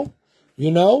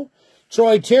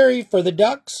 Troy Terry for the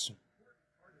Ducks.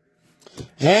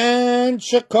 And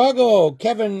Chicago,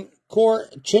 Kevin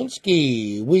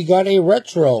Korchinski. We got a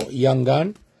retro Young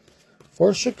Gun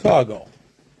for Chicago.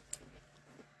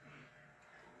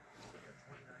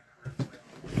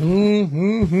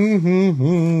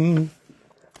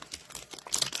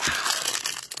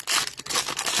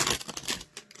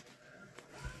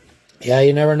 Yeah,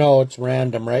 you never know. It's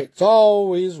random, right? It's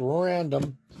always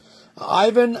random.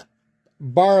 Ivan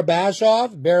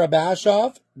Barabashov,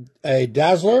 a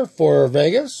Dazzler for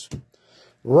Vegas.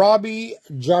 Robbie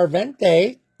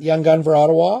Jarvente, Young Gun for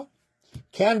Ottawa.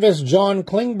 Canvas John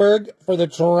Klingberg for the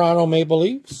Toronto Maple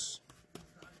Leafs.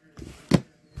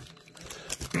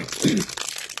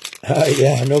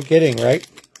 Yeah, no kidding, right?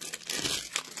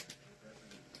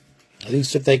 At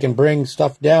least if they can bring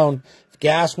stuff down, if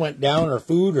gas went down or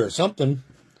food or something,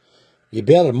 you'd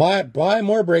be able to buy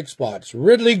more break spots.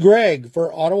 Ridley Gregg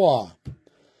for Ottawa.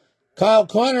 Kyle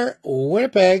Connor,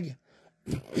 Winnipeg.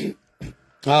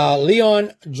 Leon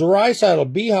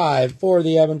Draisaitl, Beehive for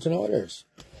the Edmonton Oilers.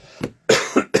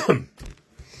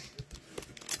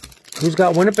 Who's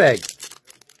got Winnipeg?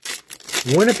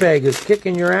 Winnipeg is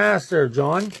kicking your ass there,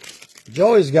 John.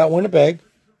 Joey's got Winnipeg.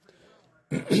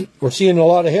 We're seeing a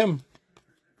lot of him.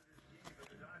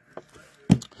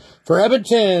 For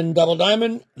Edmonton, Double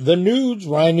Diamond, the Nudes,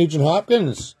 Ryan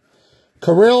Nugent-Hopkins.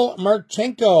 Kirill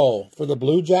Marchenko for the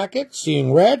Blue Jackets,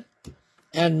 Seeing Red.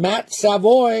 And Matt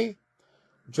Savoy,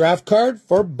 draft card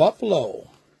for Buffalo.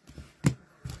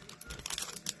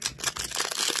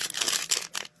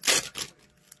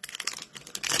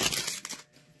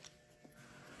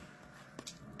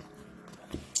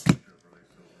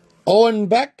 Owen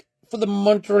Beck for the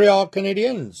Montreal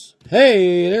Canadiens.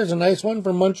 Hey, there's a nice one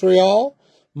for Montreal.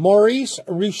 Maurice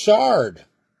Richard.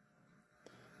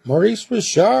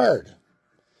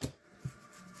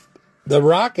 The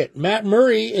Rocket. Matt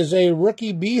Murray is a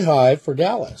rookie Beehive for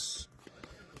Dallas.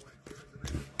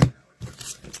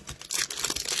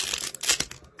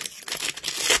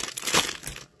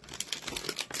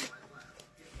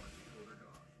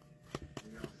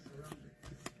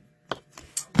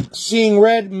 Seeing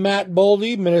Red, Matt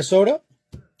Boldy, Minnesota.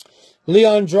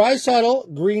 Leon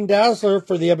Draisaitl, Green Dazzler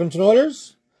for the Edmonton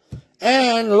Oilers.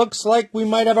 And looks like we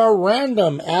might have our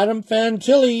random Adam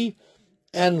Fantilli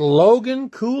and Logan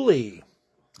Cooley.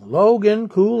 Logan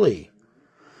Cooley.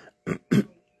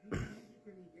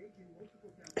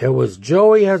 It was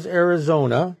Joey has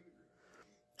Arizona.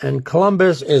 And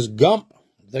Columbus is Gump,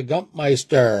 the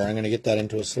Gumpmeister. I'm going to get that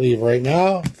into a sleeve right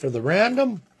now for the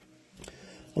random.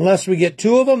 Unless we get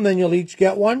two of them, then you'll each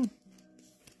get one.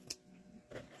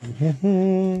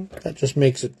 That just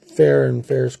makes it fair and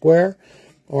fair square.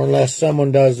 Or unless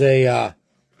someone does a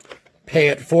pay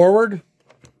it forward.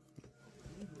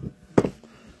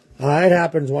 It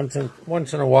happens once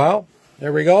in a while.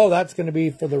 There we go. That's going to be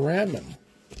for the random.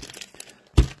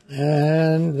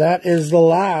 And that is the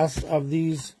last of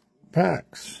these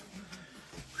packs.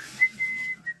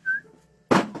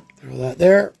 Throw that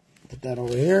there. Put that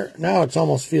over here. Now it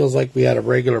almost feels like we had a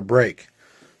regular break.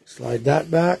 Slide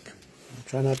that back.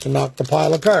 Try not to knock the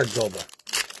pile of cards over.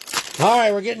 All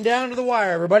right, we're getting down to the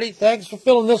wire, everybody. Thanks for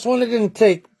filling this one. It didn't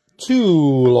take too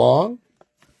long.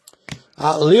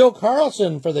 Leo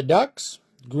Carlson for the Ducks.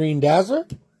 Green Dazzler.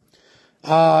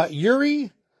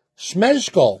 Yuri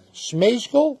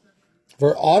Smejkal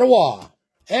for Ottawa.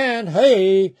 And,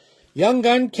 hey, Young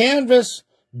Gun Canvas,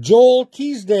 Joel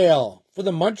Teasdale for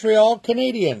the Montreal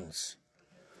Canadiens.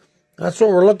 That's what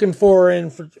we're looking for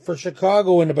for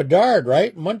Chicago and the Bedard,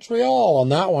 right? Montreal on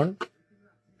that one.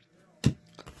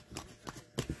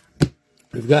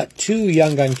 We've got 2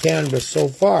 Young Gun Canvas so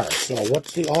far, so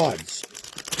what's the odds?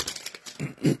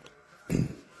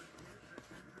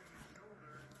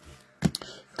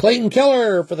 Clayton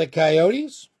Keller for the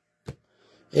Coyotes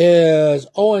is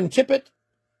Owen Tippett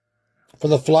for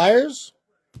the Flyers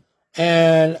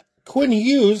and Quinn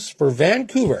Hughes for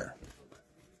Vancouver.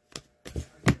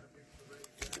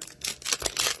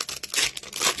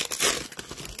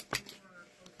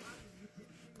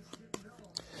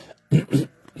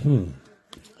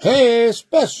 Hey,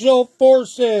 Special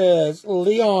Forces,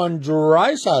 Leon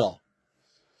Draisaitl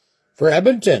for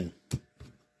Edmonton.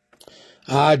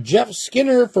 Jeff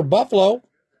Skinner for Buffalo.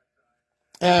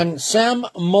 And Sam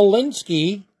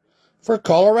Malinsky for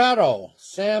Colorado.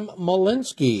 Sam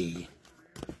Malinsky.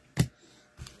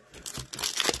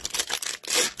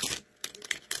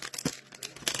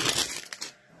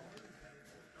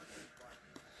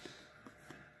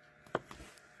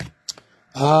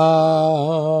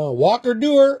 Walker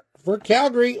Dewar for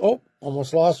Calgary. Oh,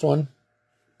 almost lost one.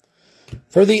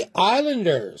 For the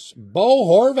Islanders, Bo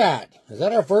Horvat. Is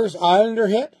that our first Islander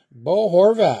hit? Bo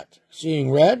Horvat.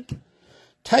 Seeing red.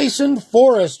 Tyson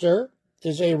Forrester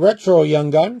is a retro young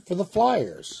gun for the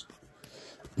Flyers.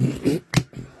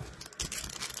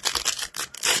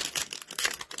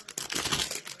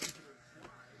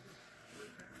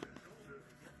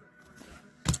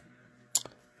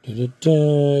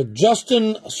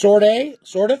 Justin Sorte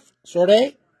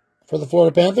for the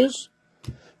Florida Panthers.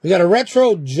 We got a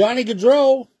retro Johnny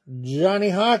Gaudreau, Johnny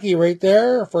Hockey right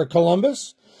there for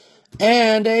Columbus.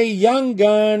 And a young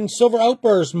gun Silver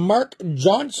Outburst, Mark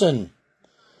Johnson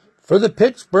for the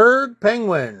Pittsburgh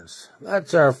Penguins.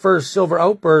 That's our first Silver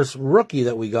Outburst rookie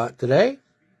that we got today.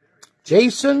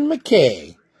 Jason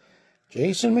McKay.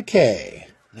 Jason McKay.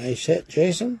 Nice hit,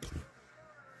 Jason.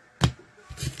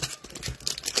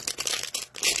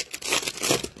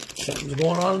 Something's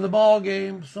going on in the ball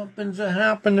game. Something's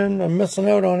happening. I'm missing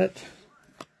out on it.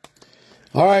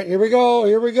 All right, here we go.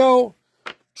 Here we go.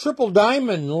 Triple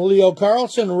Diamond, Leo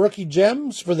Carlson, Rookie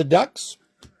Gems for the Ducks.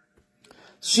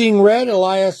 Seeing red,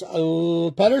 Elias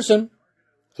Pettersson.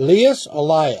 Elias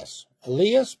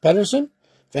Pettersson,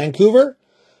 Vancouver.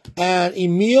 And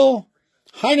Emil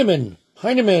Heineman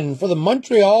for the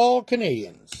Montreal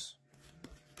Canadiens.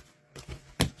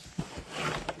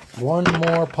 One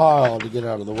more pile to get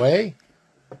out of the way.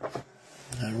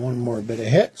 And one more bit of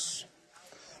hits.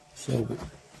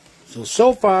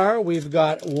 So far, we've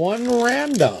got one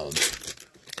random.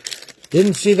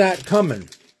 Didn't see that coming.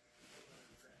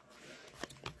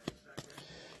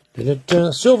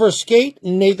 Silver Skate,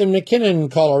 Nathan McKinnon,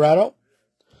 Colorado.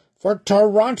 For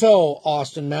Toronto,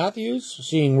 Austin Matthews,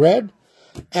 seeing red.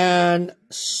 And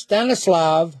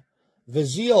Stanislav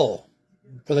Vizil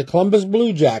for the Columbus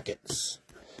Blue Jackets.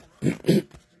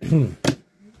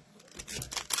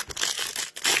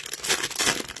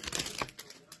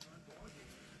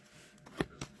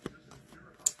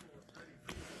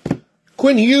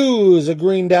 Quinn Hughes, a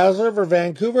Green Dazzler for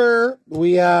Vancouver.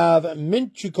 We have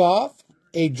Minchukov,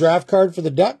 a draft card for the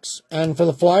Ducks. And for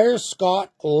the Flyers,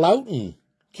 Scott Loughton,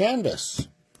 Canvas.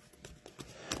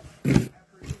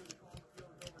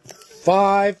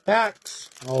 5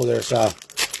 packs. Oh, there's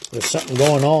something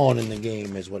going on in the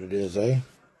game is what it is, eh?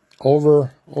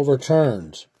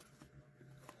 Overturned.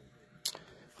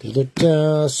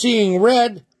 Seeing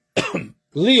red,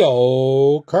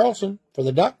 Leo Carlson for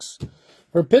the Ducks.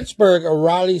 For Pittsburgh,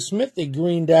 Riley Smith, the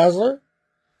Green Dazzler.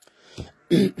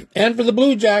 And for the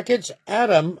Blue Jackets,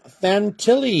 Adam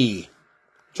Fantilli,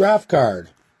 draft card.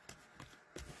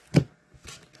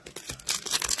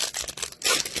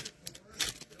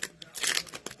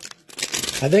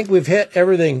 I think we've hit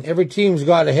everything. Every team's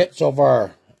got a hit so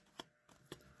far.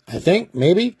 I think,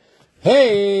 maybe.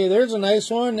 Hey, there's a nice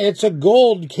one. It's a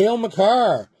gold Cale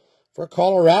Makar for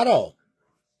Colorado.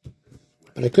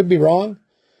 But I could be wrong.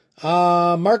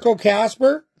 Marco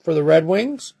Casper for the Red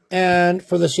Wings. And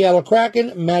for the Seattle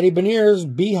Kraken, Matty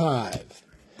Beniers, Beehive.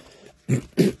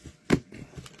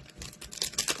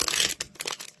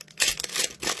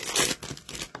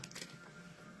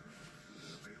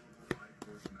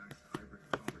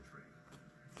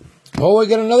 Oh, we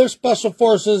got another Special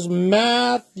Forces,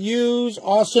 Matthews,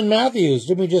 Austin Matthews.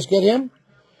 Didn't we just get him?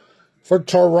 For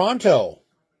Toronto.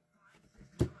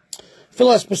 Phil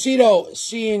Esposito,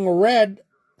 Seeing Red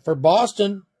for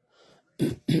Boston.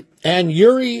 And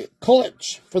Yuri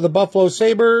Kulich for the Buffalo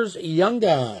Sabres, Young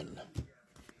Gun.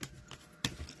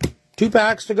 2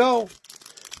 packs to go.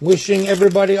 Wishing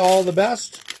everybody all the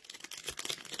best.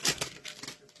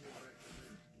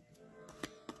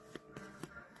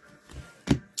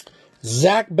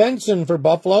 Zach Benson for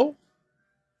Buffalo.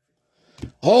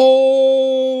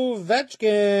 Oh,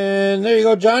 Ovechkin. There you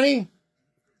go, Johnny.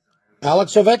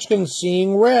 Alex Ovechkin,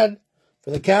 Seeing Red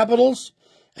for the Capitals.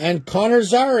 And Connor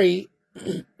Zary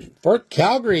for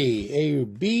Calgary, a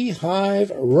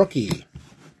Beehive rookie.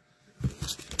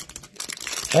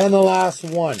 And the last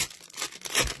one.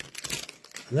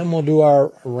 And then we'll do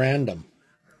our random.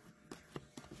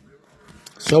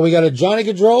 So we got a Johnny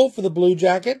Gaudreau for the Blue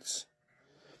Jackets.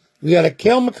 We got a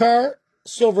Cale Makar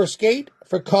Silver Skate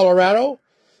for Colorado.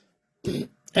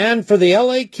 And for the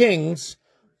LA Kings,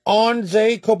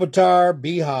 Anze Kopitar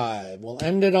Beehive. We'll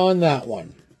end it on that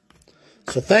one.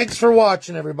 So thanks for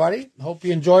watching, everybody. Hope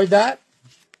you enjoyed that.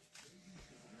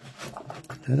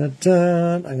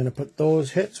 Dun-dun-dun. I'm going to put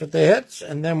those hits with the hits,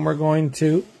 and then we're going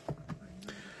to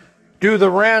do the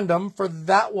random for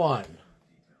that one.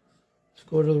 Let's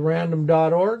go to the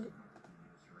random.org.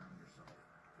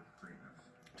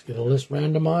 Let's get a list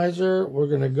randomizer. We're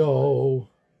going to go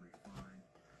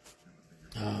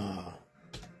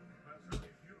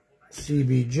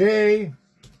CBJ,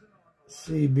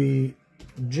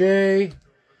 CBJ,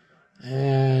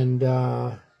 and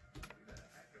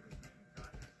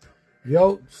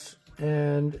Yotes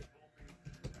and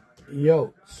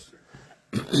Yotes.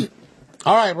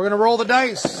 All right, we're going to roll the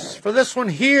dice for this one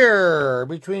here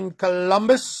between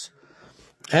Columbus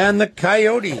and the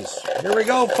Coyotes. Here we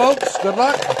go, folks. Good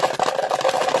luck.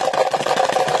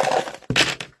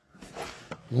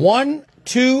 1,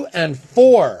 2, and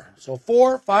 4. So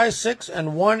 4, 5, 6,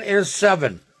 and 1 is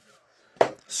 7.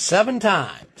 7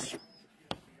 times.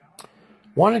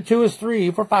 1 and 2 is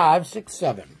 3, 4, 5, 6,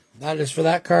 7. That is for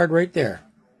that card right there.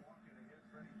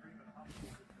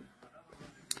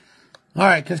 All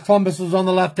right, because Columbus is on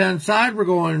the left-hand side, we're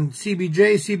going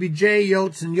CBJ, CBJ,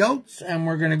 Yotes, and Yotes, and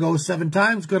we're going to go 7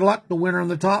 times. Good luck. The winner on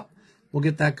the top will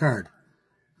get that card.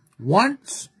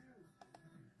 Once,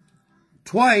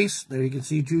 twice, there you can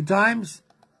see 2 times,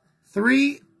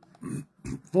 3,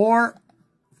 4,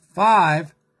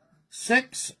 5,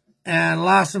 6, and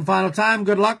last and final time.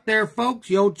 Good luck there, folks.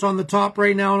 Yotes on the top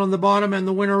right now and on the bottom, and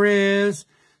the winner is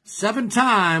 7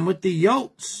 time with the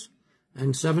Yotes.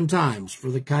 And 7 times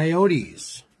for the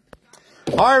Coyotes.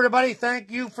 All right, everybody. Thank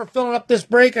you for filling up this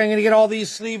break. I'm going to get all these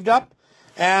sleeved up.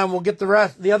 And we'll get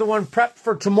the other one prepped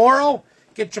for tomorrow.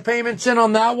 Get your payments in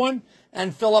on that one.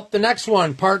 And fill up the next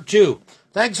one, part 2.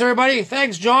 Thanks, everybody.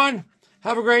 Thanks, John.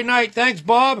 Have a great night. Thanks,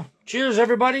 Bob. Cheers,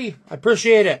 everybody. I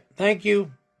appreciate it. Thank you.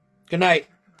 Good night.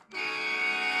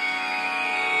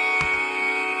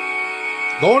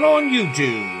 Going on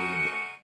YouTube.